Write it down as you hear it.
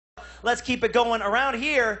let's keep it going. Around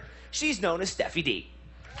here, she's known as Steffi D.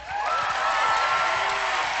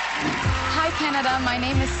 Hi Canada, my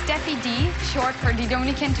name is Steffi D, short for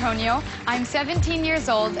DiDomenicantonio. I'm 17 years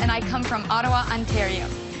old and I come from Ottawa, Ontario.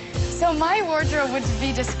 So my wardrobe would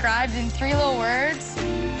be described in 3 little words: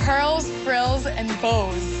 pearls, frills, and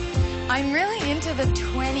bows. I'm really into the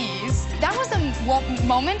 20s. That was a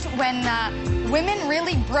moment when women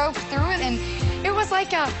really broke through, and it was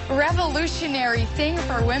like a revolutionary thing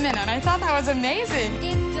for women, and I thought that was amazing.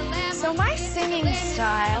 So my singing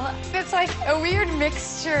style, it's like a weird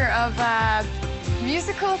mixture of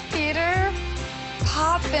musical theater,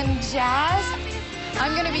 pop, and jazz.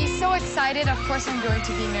 I'm gonna be so excited. Of course, I'm going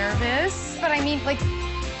to be nervous, but I mean, like,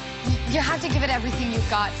 you have to give it everything you've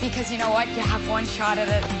got, because you know what? You have one shot at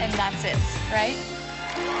it, and that's it, right?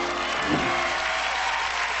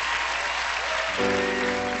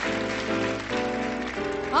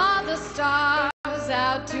 Are the stars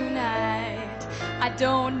out tonight? I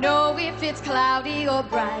don't know if it's cloudy or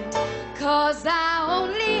bright, 'cause I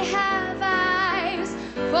only have eyes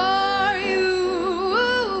for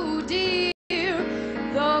you, dear.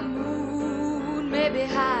 The moon may be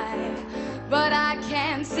high, but I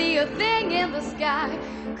can't see a thing in the sky,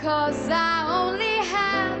 'cause I only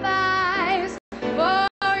have eyes for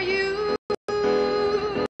you.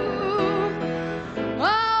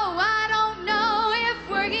 Oh, I don't know if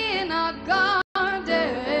we're in a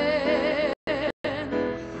garden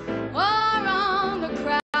or on a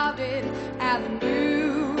crowded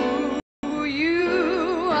avenue.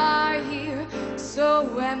 You are here,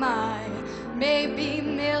 so am I. Maybe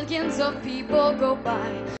millions of people go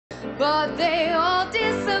by, but they all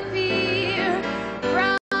disappear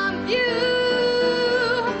from view.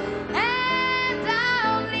 And I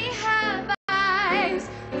only have eyes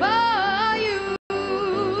for you.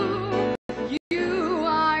 You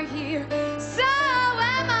are here, so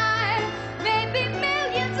am I. Maybe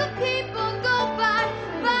millions of people go by,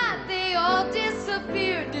 but they all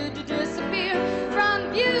disappear, disappear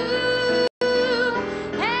from view.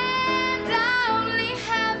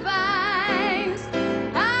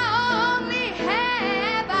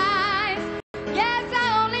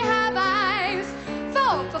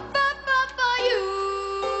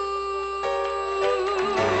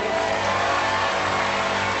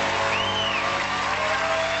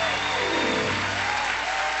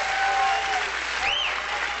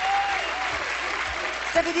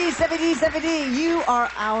 Steffi D, you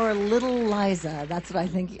are our little Liza. That's what I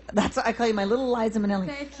think. That's what I call you, my little Liza Minnelli.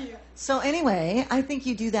 Thank you. So anyway, I think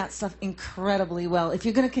you do that stuff incredibly well. If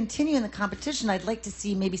you're going to continue in the competition, I'd like to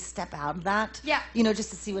see maybe step out of that. Yeah. You know,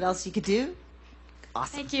 just to see what else you could do.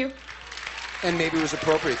 Awesome. Thank you. And maybe it was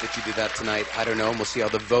appropriate that you did that tonight. I don't know, and we'll see how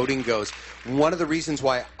the voting goes. One of the reasons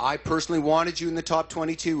why I personally wanted you in the top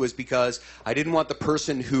 22 was because I didn't want the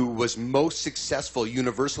person who was most successful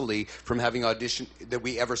universally from having audition that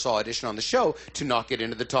we ever saw audition on the show to not get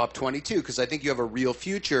into the top 22, because I think you have a real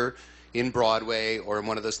future in Broadway or in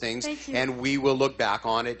one of those things. Thank you. And we will look back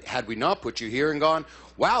on it had we not put you here and gone,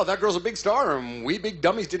 wow, that girl's a big star, and we big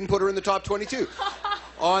dummies didn't put her in the top 22.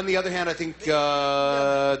 On the other hand, I think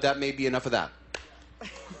that may be enough of that.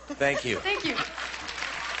 Thank you. Thank you.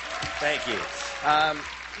 Thank you.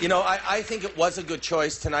 You know, I think it was a good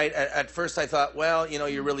choice tonight. At first I thought, well, you know,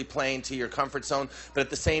 you're really playing to your comfort zone. But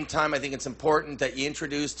at the same time, I think it's important that you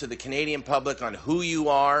introduce to the Canadian public on who you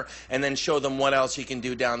are and then show them what else you can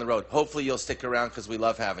do down the road. Hopefully you'll stick around, because we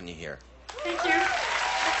love having you here. Thank you.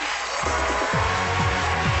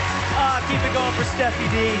 Keep it going for Steffi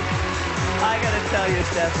D. I gotta tell you,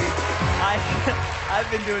 Steffi, I've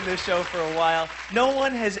been doing this show for a while. No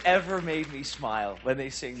one has ever made me smile when they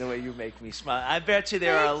sing the way you make me smile. I bet you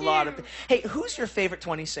there are a lot of... Hey, who's your favorite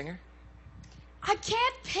 20s singer? I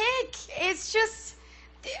can't pick. It's just,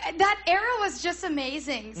 that era was just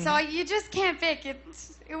amazing. So you just can't pick. It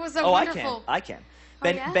was a wonderful... I can.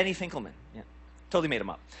 Yeah? Benny Finkelman. Yeah. Totally made him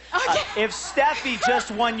up. Okay. If Steffi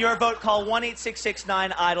just won your vote, call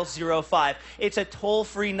 1-866-9-IDOL-05. It's a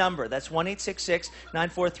toll-free number. That's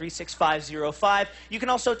 1-866-943-6505. You can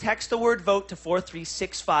also text the word VOTE to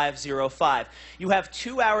 436-505. You have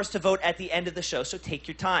 2 hours to vote at the end of the show, so take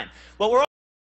your time. Well, we're